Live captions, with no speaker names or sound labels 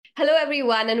Hello,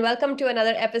 everyone, and welcome to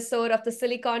another episode of the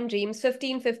Silicon Dreams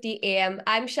 1550 AM.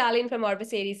 I'm Shalin from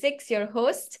Orbis 86, your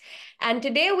host. And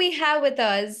today we have with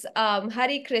us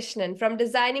Hari Krishnan. From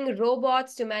designing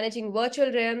robots to managing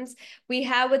virtual realms, we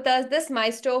have with us this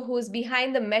maestro who's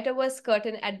behind the Metaverse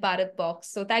curtain at Bharat Box.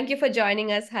 So thank you for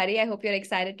joining us, Hari. I hope you're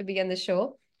excited to be on the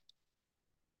show.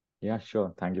 Yeah,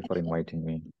 sure. Thank you for inviting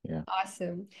me. Yeah.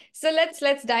 Awesome. So let's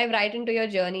dive right into your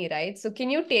journey, right? So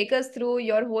can you take us through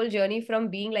your whole journey from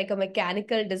being like a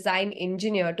mechanical design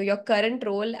engineer to your current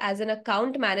role as an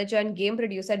account manager and game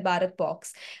producer at Bharat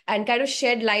Box, and kind of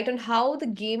shed light on how the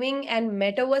gaming and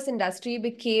metaverse industry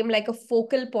became like a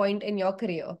focal point in your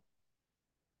career?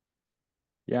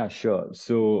 Yeah, sure.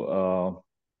 So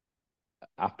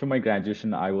after my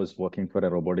graduation, I was working for a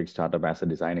robotic startup as a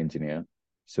design engineer.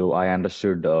 So I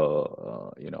understood,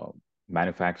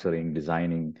 manufacturing,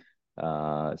 designing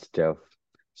stuff.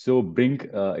 So Brink,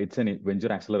 it's an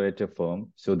venture accelerator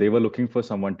firm. So they were looking for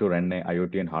someone to run an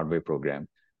IoT and hardware program.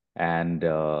 And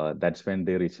that's when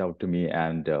they reached out to me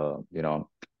and,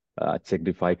 checked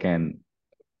if I can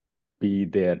be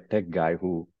their tech guy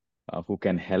who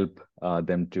can help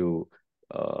them to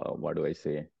what do I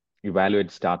say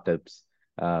evaluate startups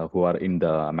who are in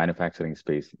the manufacturing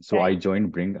space. So I Right.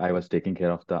 joined Bring. I was taking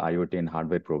care of the IoT and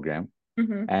hardware program.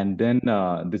 Mm-hmm. And then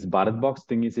this Bharat Box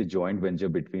thing is a joint venture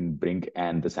between Brink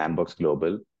and the Sandbox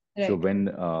Global. So Right.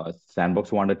 when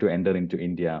Sandbox wanted to enter into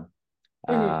India,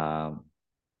 Mm-hmm.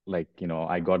 uh,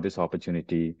 I got this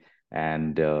opportunity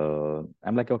and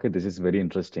I'm like, okay, this is very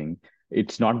interesting.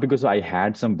 It's not because I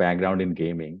had some background in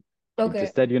gaming. It's Okay.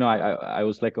 just that, I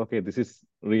was like, okay, this is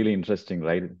really interesting,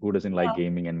 right? Who doesn't like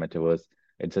gaming and metaverse?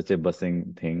 It's such a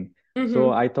buzzing thing. So Mm-hmm.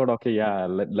 I thought, okay, yeah,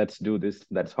 let's do this.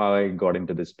 That's how I got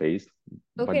into this space.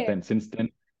 But Okay. then since then,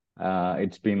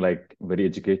 it's been like very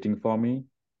educating for me.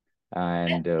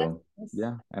 And That's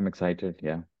yeah, I'm excited.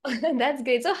 Yeah. That's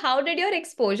great. So how did your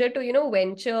exposure to,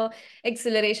 venture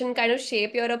acceleration kind of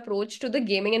shape your approach to the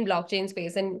gaming and blockchain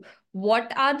space? And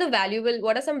what are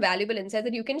some valuable insights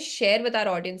that you can share with our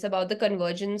audience about the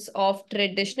convergence of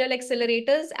traditional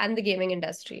accelerators and the gaming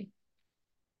industry?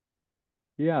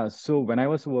 Yeah, so when I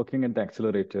was working at the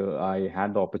accelerator, I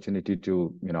had the opportunity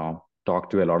to, talk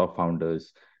to a lot of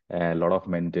founders, a lot of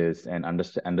mentors, and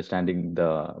understanding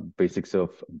the basics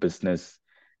of business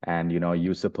and,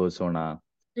 user persona.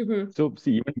 Mm-hmm. So,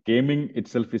 see, even gaming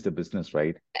itself is a business,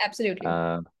 right? Absolutely.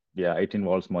 Uh, yeah, it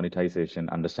involves monetization,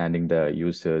 understanding the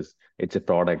users. It's a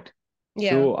product.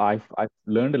 Yeah. So I've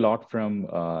learned a lot from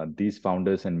these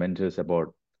founders and mentors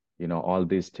about, all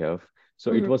this stuff.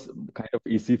 So it Mm-hmm. was kind of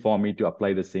easy for me to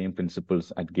apply the same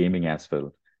principles at gaming as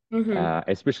well. Mm-hmm.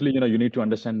 Especially, you need to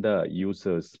understand the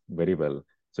users very well.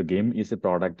 So game is a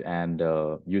product and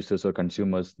users or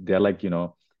consumers, they're like,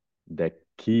 the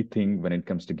key thing when it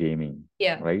comes to gaming,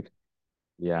 Yeah. right?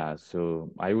 Yeah,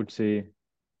 so I would say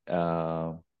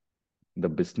uh, the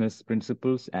business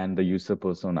principles and the user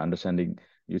persona, understanding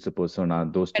user persona,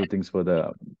 those two things were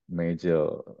the major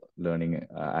learning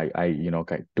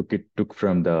took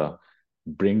from the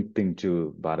bring thing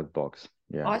to Bharat Box.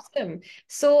 Yeah. Awesome.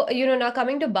 So, now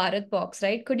coming to Bharat Box,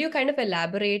 right? Could you kind of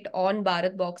elaborate on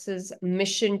Bharat Box's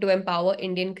mission to empower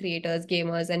Indian creators,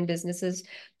 gamers, and businesses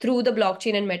through the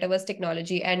blockchain and metaverse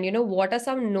technology? And, what are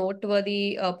some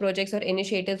noteworthy projects or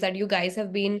initiatives that you guys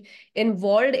have been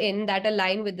involved in that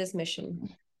align with this mission?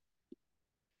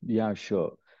 Yeah,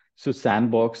 sure. So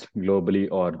Sandbox globally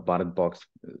or Bharat Box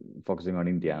focusing on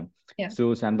India. Yeah.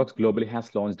 So Sandbox globally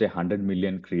has launched a 100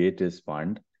 million creators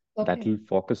fund that Okay. will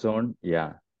focus on,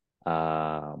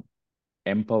 uh,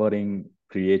 empowering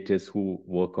creators who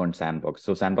work on Sandbox.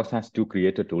 So Sandbox has two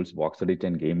creator tools, Box Edit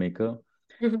and Game Maker.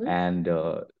 Mm-hmm. And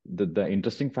the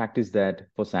interesting fact is that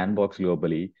for Sandbox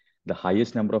globally, the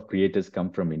highest number of creators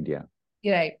come from India.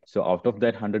 Right. So out of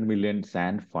that 100 million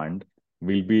SAND fund,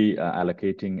 we'll be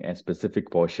allocating a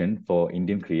specific portion for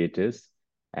Indian creators,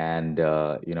 and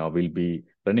we'll be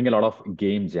running a lot of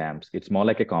game jams. It's more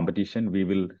like a competition. We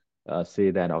will say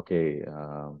that okay,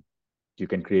 you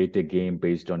can create a game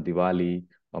based on Diwali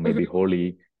or maybe Mm-hmm.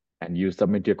 Holi, and you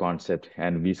submit your concept,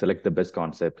 and we select the best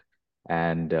concept,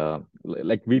 and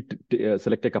like we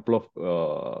select a couple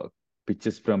of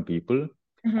pitches from people,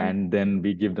 Mm-hmm. and then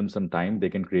we give them some time. They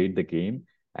can create the game,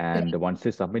 and once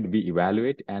they submit, we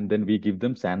evaluate, and then we give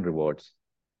them SAN rewards.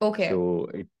 Okay. So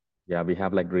yeah, we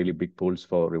have like really big pools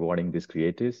for rewarding these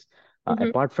creators. Mm-hmm.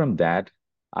 Apart from that,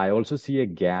 I also see a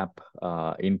gap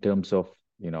in terms of,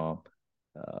 you know,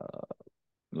 uh,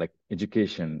 like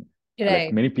education. Like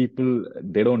Right. many people,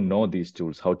 they don't know these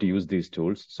tools, how to use these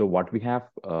tools. So what we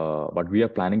are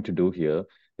planning to do here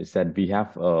is that we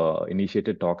have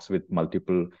initiated talks with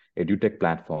multiple edutech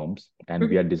platforms, and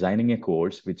we Mhm. are designing a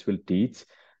course which will teach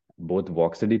both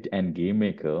Voxedit and Game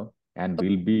Maker, and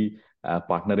we'll be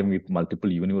partnering with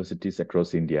multiple universities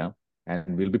across India,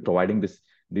 and we'll be providing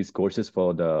these courses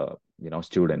for the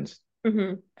students.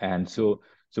 Mhm. And so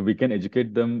we can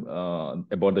educate them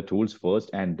about the tools first,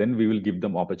 and then we will give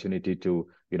them opportunity to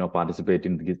participate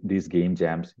in these game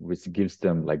jams, which gives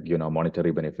them like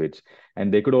monetary benefits.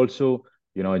 And they could also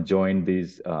join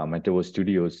these Metaverse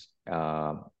studios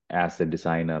as a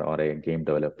designer or a game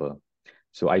developer.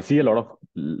 So I see a lot of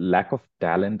lack of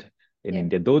talent in Yeah.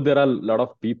 India, though there are a lot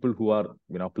of people who are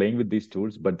playing with these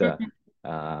tools, but the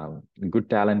Mhm. good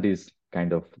talent is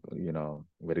kind of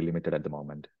very limited at the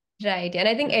moment. Right. And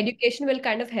I think Yeah. education will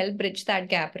kind of help bridge that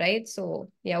gap, right?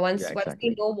 So yeah, Yeah, once we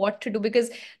exactly. know what to do,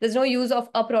 because there's no use of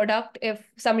a product if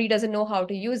somebody doesn't know how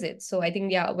to use it. So I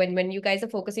think yeah, when you guys are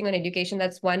focusing on education,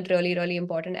 that's one really, really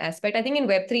important aspect. I think in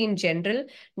Web3 in general,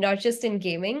 not just in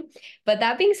gaming. But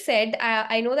that being said,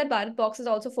 I know that Bharat Box is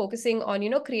also focusing on,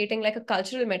 creating like a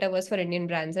cultural metaverse for Indian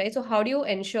brands, right? So how do you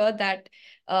ensure that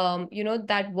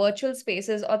that virtual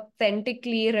spaces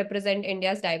authentically represent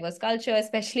India's diverse culture,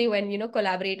 especially when,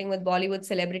 collaborating with Bollywood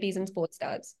celebrities and sports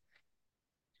stars?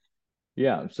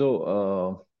 Yeah.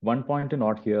 So one point to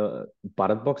note here,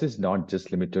 Bharat Box is not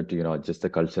just limited to just the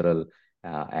cultural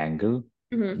angle.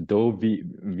 Mm-hmm. Though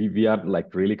we are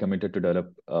like really committed to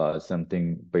develop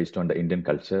something based on the Indian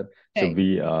culture. So Right.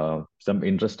 we some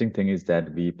interesting thing is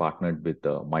that we partnered with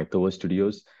Mythova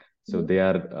Studios. So Mm-hmm. they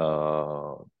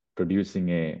are producing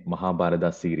a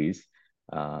Mahabharata series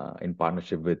in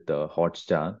partnership with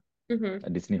Hotstar,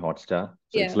 Mm-hmm. Disney Hotstar.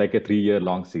 So it's Yeah. like a 3 year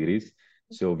long series.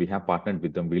 So we have partnered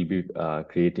with them. We'll be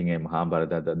creating a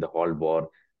Mahabharata, the whole war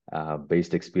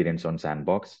based experience on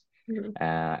Sandbox. Mm-hmm.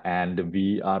 And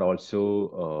we are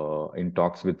also in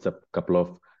talks with a couple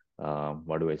of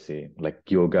what do I say, like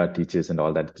yoga teachers and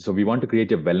all that. So we want to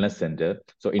create a wellness center.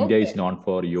 So India is Okay. known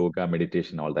for yoga,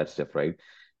 meditation, all that stuff, right?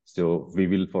 So we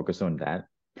will focus on that.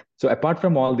 So apart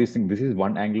from all these things, this is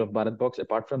one angle of Bharat Box.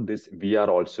 Apart from this, we are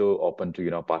also open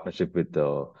to partnership with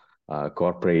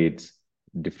corporates,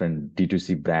 different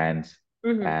D2C brands,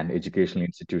 Mm-hmm. and educational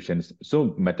institutions. So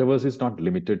metaverse is not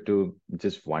limited to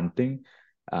just one thing.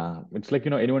 It's like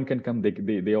anyone can come.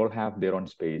 They all have their own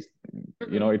space.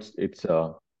 Mm-hmm. It's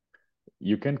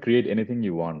you can create anything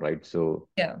you want, right? So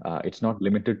Yeah. it's not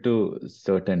limited to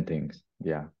certain things.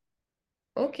 Yeah.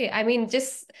 Okay, I mean,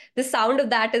 just the sound of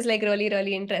that is like really,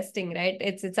 really interesting, right?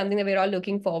 It's something that we're all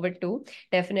looking forward to,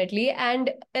 definitely.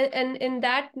 And in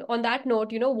that on that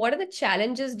note, what are the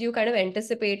challenges do you kind of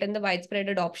anticipate in the widespread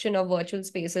adoption of virtual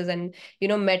spaces and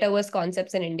metaverse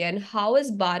concepts in India? And how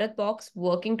is Bharat Box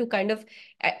working to kind of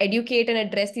educate and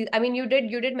address these? I mean, you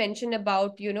did mention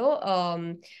about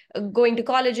going to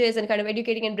colleges and kind of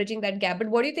educating and bridging that gap. But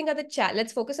what do you think are the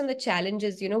let's focus on the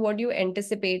challenges. What do you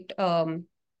anticipate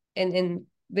in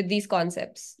with these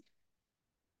concepts?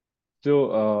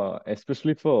 So,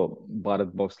 especially for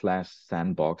Bharat Box slash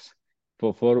Sandbox,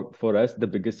 for us, the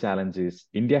biggest challenge is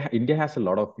India. India has a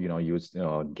lot of use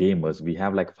gamers. We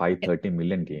have like Yeah. 530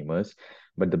 million gamers,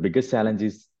 but the biggest challenge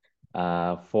is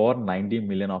 490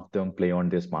 million of them play on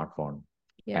their smartphone,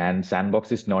 Yeah. and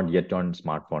Sandbox is not yet on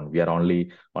smartphone. We are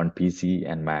only on PC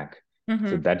and Mac. So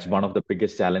Mm-hmm. that's one of the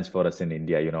biggest challenge for us in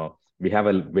India. We have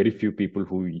a very few people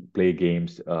who play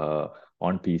games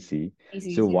on PC.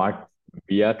 So PCs, yeah. how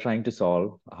we are trying to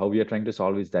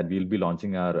solve is that we'll be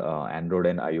launching our Android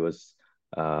and iOS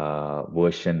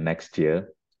version next year,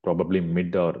 probably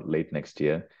mid or late next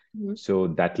year. Mm-hmm. So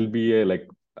that will be a like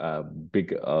a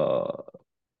big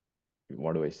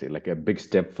what do I say, like a big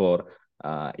step for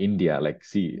India. Like,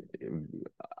 see,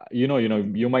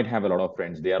 you might have a lot of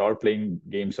friends. They are all playing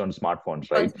games on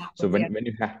smartphones, On right? So smartphones, yeah. when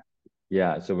you have,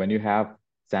 yeah, so when you have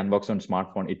Sandbox on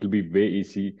smartphone, it will be way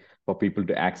easy for people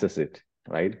to access it,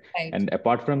 right? Right. And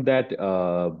apart from that,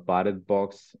 Bharat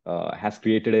Box has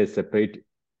created a separate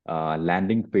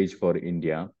landing page for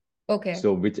India, Okay.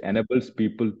 so which enables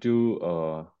people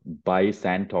to buy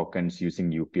sand tokens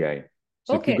using UPI.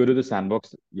 So if you Okay. go to the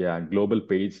Sandbox, yeah, global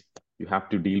page, you have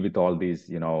to deal with all these,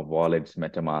 wallets,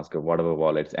 MetaMask or whatever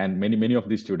wallets. And many of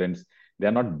these students, they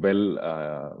are not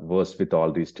well versed with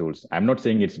all these tools. I'm not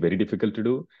saying it's very difficult to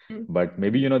do, Mm-hmm. but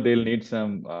maybe, they'll need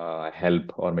some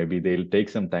help, or maybe they'll take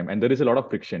some time. And there is a lot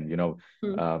of friction,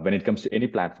 when it comes to any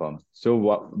platform.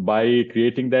 So by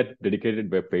creating that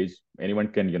dedicated web page, anyone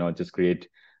can, just create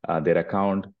their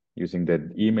account using their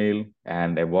email,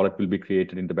 and a wallet will be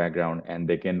created in the background, and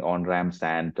they can on-ramp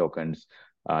sand tokens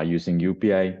using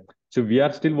UPI. So we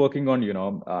are still working on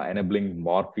enabling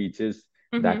more features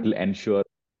that Mm-hmm. will ensure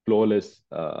flawless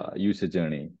user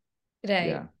journey. Right.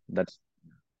 Yeah, that's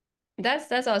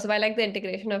That's awesome. I like the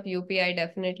integration of UPI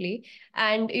definitely.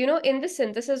 And in the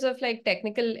synthesis of like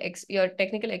your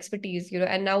technical expertise,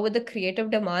 and now with the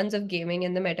creative demands of gaming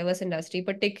in the metaverse industry,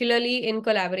 particularly in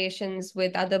collaborations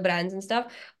with other brands and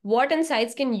stuff, what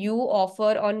insights can you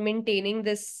offer on maintaining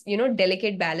this,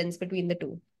 delicate balance between the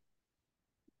two?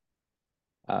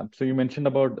 so you mentioned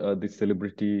about the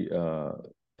celebrity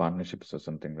partnerships or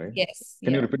something, right? Yes.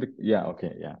 Can you Yeah. repeat it? Yeah,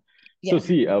 okay, yeah. So Yeah.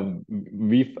 see,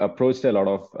 we've approached a lot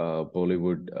of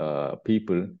Bollywood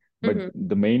people, but Mm-hmm.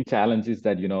 the main challenge is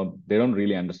that, they don't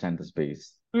really understand the space.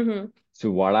 Mm-hmm.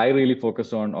 So what I really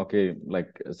focus on, okay,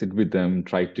 like sit with them,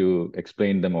 try to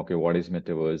explain them, okay, what is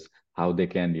metaverse, how they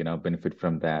can, benefit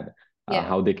from that, Yeah.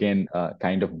 how they can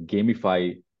kind of gamify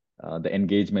the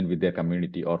engagement with their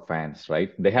community or fans,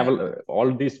 right? They have Yeah. all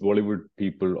these Bollywood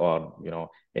people or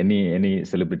any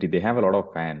celebrity, they have a lot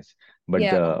of fans, but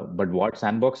Yeah. what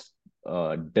Sandbox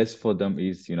does for them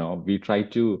is, we try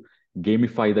to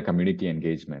gamify the community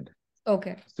engagement.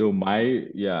 Okay. So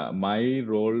my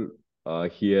role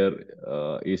here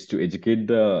is to educate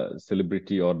the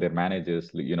celebrity or their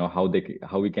managers,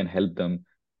 how we can help them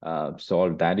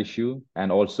solve that issue,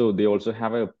 and also they also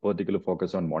have a particular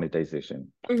focus on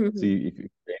monetization. Mm-hmm. See, if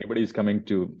anybody is coming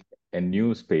to a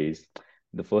new space,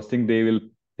 the first thing they will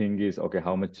think is, okay,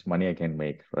 how much money I can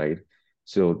make, right?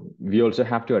 So we also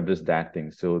have to address that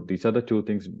thing. So these are the two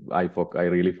things I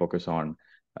really focus on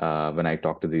when I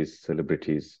talk to these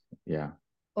celebrities. Yeah.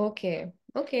 Okay.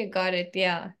 Okay, got it.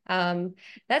 Yeah.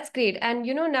 That's great. And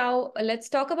now let's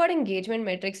talk about engagement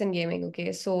metrics in gaming.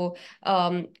 Okay. So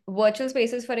virtual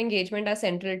spaces for engagement are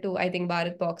central to, I think,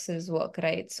 Bharat Box's work,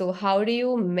 right? So how do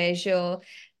you measure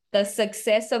the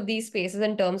success of these spaces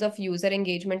in terms of user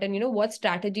engagement, and what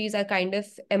strategies are kind of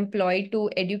employed to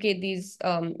educate these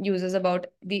users about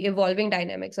the evolving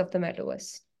dynamics of the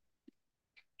metaverse?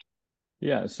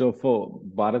 Yeah, so for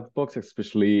Bharat Box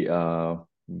especially,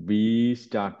 we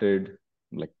started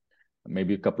like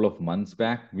maybe a couple of months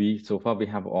back. We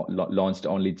have launched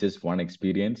only just one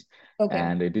experience, Okay.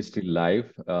 and it is still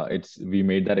live. It's we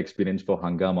made that experience for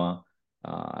Hangama.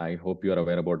 I hope you are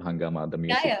aware about Hangama, the Yeah,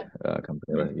 music yeah.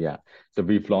 company, Mhm. right? Yeah. So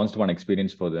we've launched one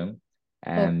experience for them,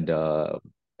 Okay. and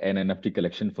an NFT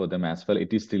collection for them as well.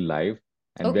 It is still live,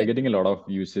 and we are Okay. getting a lot of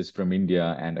users from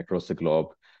India and across the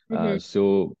globe. Mm-hmm.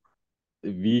 So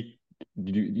we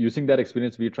using that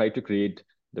experience, we try to create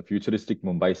the futuristic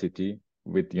Mumbai city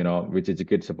with, which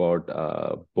educates about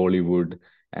Bollywood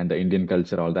and the Indian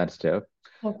culture, all that stuff.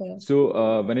 Okay.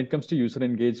 So when it comes to user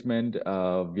engagement,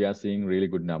 we are seeing really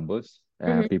good numbers.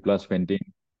 Mm-hmm. People are spending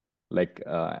like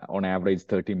on average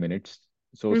 30 minutes.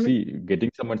 So Mm-hmm. see,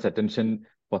 getting someone's attention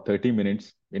for 30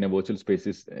 minutes in a virtual space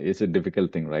is a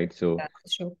difficult thing, right? So Yeah,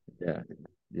 that's true. yeah,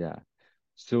 yeah.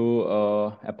 So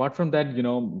apart from that,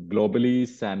 globally,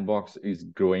 Sandbox is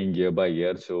growing year by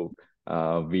year. So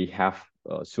we have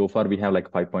so far we have like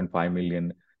 5.5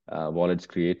 million wallets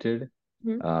created,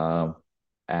 Mm-hmm. uh,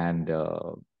 and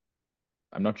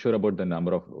I'm not sure about the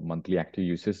number of monthly active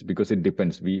users because it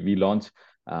depends. We launch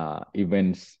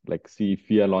events like, see, if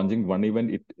we are launching one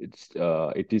event,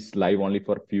 it is live only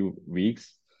for a few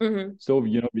weeks. Mm-hmm. So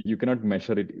you cannot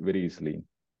measure it very easily.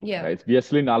 Yeah. We are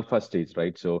still in alpha stage,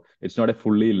 right? So it's not a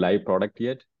fully live product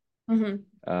yet. Mm-hmm.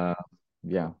 Uh,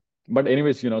 yeah. But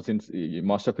anyways, since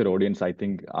most of your audience, I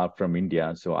think, are from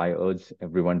India, so I urge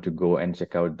everyone to go and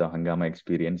check out the Hangama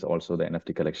experience, also the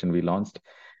NFT collection we launched,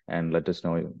 and let us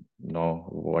know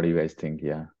what do you guys think.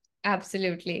 Yeah.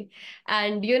 Absolutely.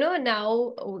 And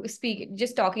now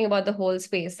just talking about the whole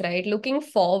space, right? Looking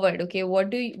forward, okay,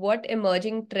 what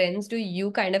emerging trends do you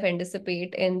kind of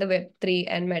anticipate in the Web3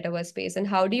 and metaverse space? And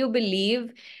how do you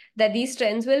believe that these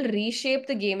trends will reshape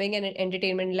the gaming and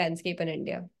entertainment landscape in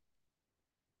India?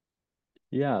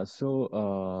 Yeah,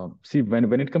 so see,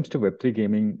 when it comes to Web3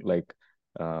 gaming, like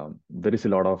there is a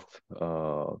lot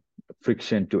of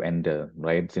friction to enter,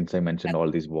 right? Since I mentioned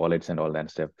all these wallets and all that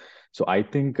stuff. So I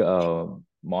think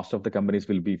most of the companies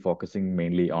will be focusing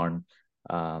mainly on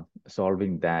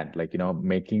solving that, like,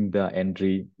 making the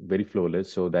entry very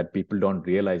flawless so that people don't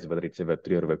realize whether it's a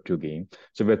Web3 or Web2 game.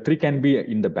 So Web3 can be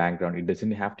in the background. It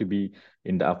doesn't have to be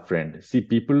in the upfront. See,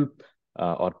 people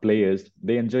or players,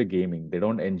 they enjoy gaming. They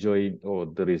don't enjoy, oh,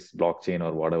 there is blockchain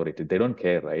or whatever it is. They don't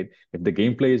care, right? If the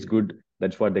gameplay is good,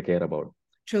 that's what they care about.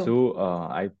 True. So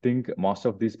I think most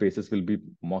of these spaces will be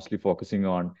mostly focusing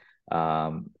on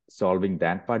solving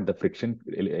that part, the friction,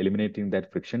 eliminating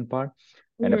that friction part.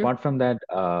 And Mm-hmm. apart from that,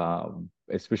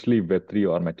 especially Web3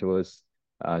 or Metaverse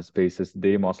spaces,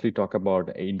 they mostly talk about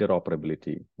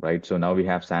interoperability, right? So now we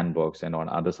have Sandbox, and on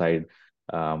other side,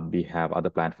 We have other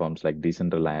platforms like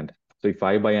Decentraland. So if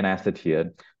I buy an asset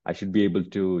here, I should be able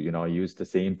to, use the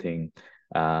same thing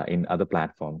in other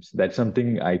platforms. That's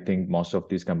something I think most of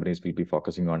these companies will be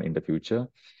focusing on in the future.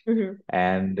 Mm-hmm.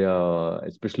 And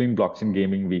especially in blockchain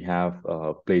gaming, we have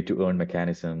play to earn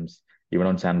mechanisms. Even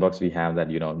on Sandbox, we have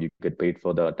that, you get paid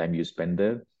for the time you spend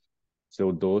there.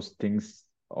 So those things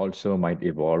also might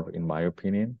evolve, in my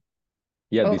opinion.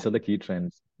 Yeah, Oh, these are the key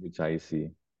trends which I see.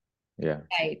 Yeah.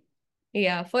 right.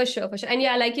 Yeah, for sure, for sure. And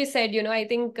yeah, like you said, I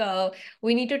think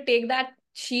we need to take that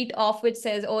sheet off which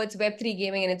says, oh, it's Web3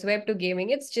 gaming and it's Web2 gaming.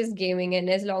 It's just gaming. And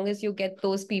as long as you get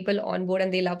those people on board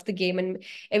and they love the game and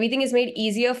everything is made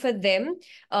easier for them,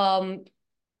 um,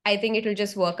 I think it will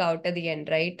just work out at the end,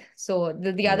 right? So the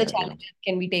other Yeah, yeah. challenges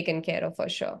can be taken care of for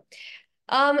sure.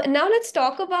 Now let's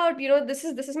talk about, this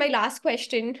is my last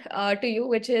question to you,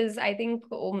 which is, I think,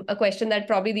 a question that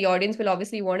probably the audience will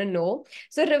obviously want to know.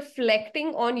 So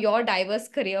reflecting on your diverse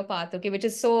career path, okay, which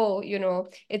is so,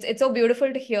 it's so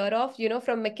beautiful to hear of,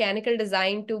 from mechanical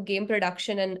design to game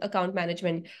production and account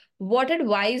management. What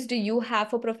advice do you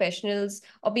have for professionals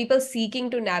or people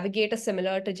seeking to navigate a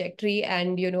similar trajectory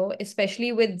and,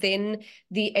 especially within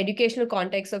the educational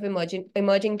context of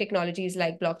emerging technologies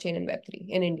like blockchain and Web3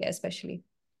 in India, especially?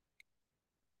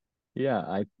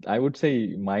 Yeah, I would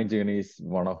say my journey is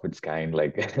one of its kind.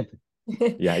 Like,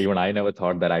 yeah, even I never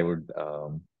thought that I would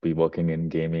be working in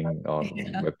gaming or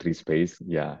Yeah. Web3 space.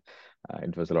 Yeah,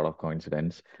 it was a lot of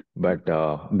coincidence. But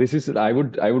this is, I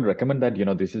would recommend that,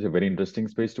 this is a very interesting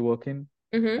space to work in.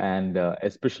 Mm-hmm. And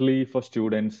especially for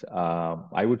students,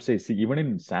 I would say, see, even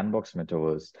in Sandbox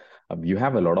Metaverse, you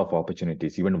have a lot of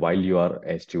opportunities, even while you are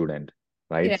a student,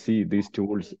 right? Yeah. See, these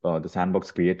tools, the Sandbox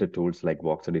creator tools like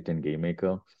VoxEdit and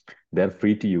GameMaker, they're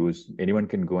free to use. Anyone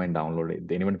can go and download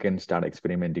it. Anyone can start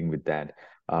experimenting with that.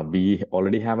 We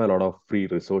already have a lot of free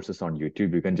resources on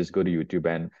YouTube. You can just go to YouTube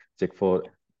and check for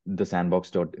the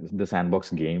Sandbox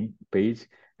game page,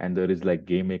 and there is like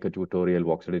game maker tutorial,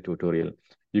 voxel tutorial.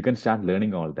 You can start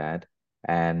learning all that,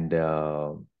 and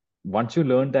once you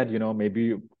learn that, maybe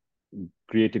you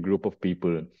create a group of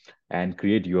people and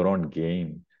create your own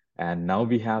game. And now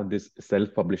we have this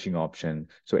self-publishing option,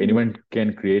 so Mhm. anyone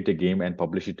can create a game and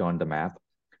publish it on the map,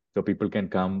 so people can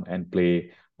come and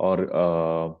play,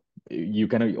 or you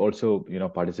can also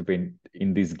participate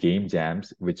in these game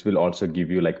jams, which will also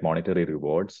give you like monetary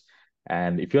rewards.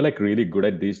 And if you're like really good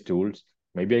at these tools,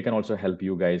 maybe I can also help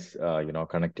you guys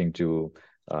connecting to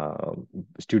uh,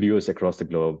 studios across the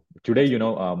globe. Today,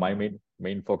 my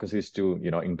main focus is to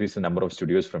increase the number of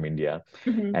studios from India.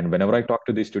 Mhm. And whenever I talk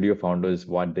to these studio founders,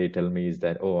 what they tell me is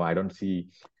that, oh, I don't see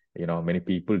many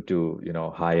people to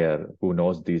hire who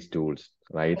knows these tools,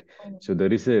 right? So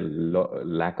there is a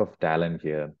lack of talent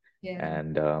here. Yeah.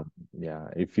 And yeah,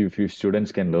 if you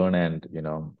students can learn, and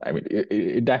I mean,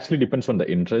 it actually depends on the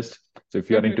interest. So if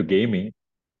you are Mhm. into gaming,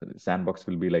 Sandbox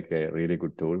will be like a really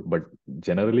good tool. But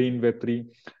generally in Web3,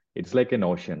 it's like an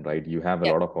ocean, right? You have a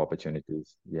Yeah, lot of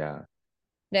opportunities. Yeah,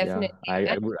 yeah.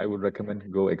 definitely. I would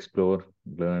recommend go explore,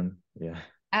 learn. Yeah.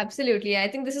 Absolutely.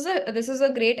 I think this is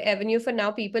a great avenue for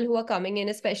now people who are coming in,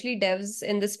 especially devs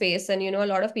in the space. And a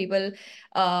lot of people,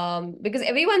 because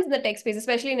everyone's in the tech space,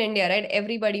 especially in India, right?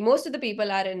 Everybody, most of the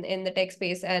people are in the tech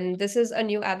space, and this is a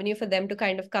new avenue for them to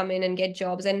kind of come in and get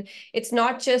jobs. And it's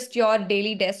not just your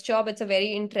daily desk job, it's a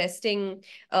very interesting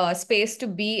space to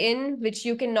be in, which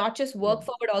you can not just Yeah. work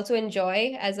for, but also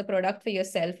enjoy as a product for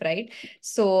yourself, right?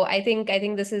 So I think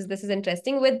this is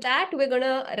interesting. With that, we're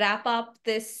gonna wrap up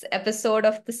this episode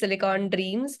of the Silicon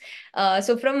Dreams.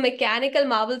 So from mechanical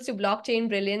marvels to blockchain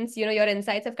brilliance, your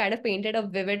insights have kind of painted a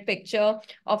vivid picture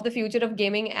of the future of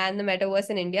gaming and the metaverse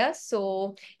in India.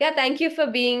 So yeah, thank you for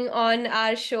being on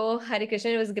our show, Hari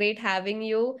Krishnan. It was great having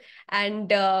you. And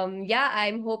yeah,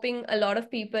 I'm hoping a lot of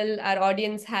people, our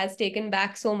audience, has taken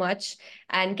back so much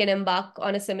and can embark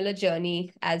on a similar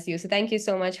journey as you. So thank you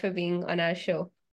so much for being on our show.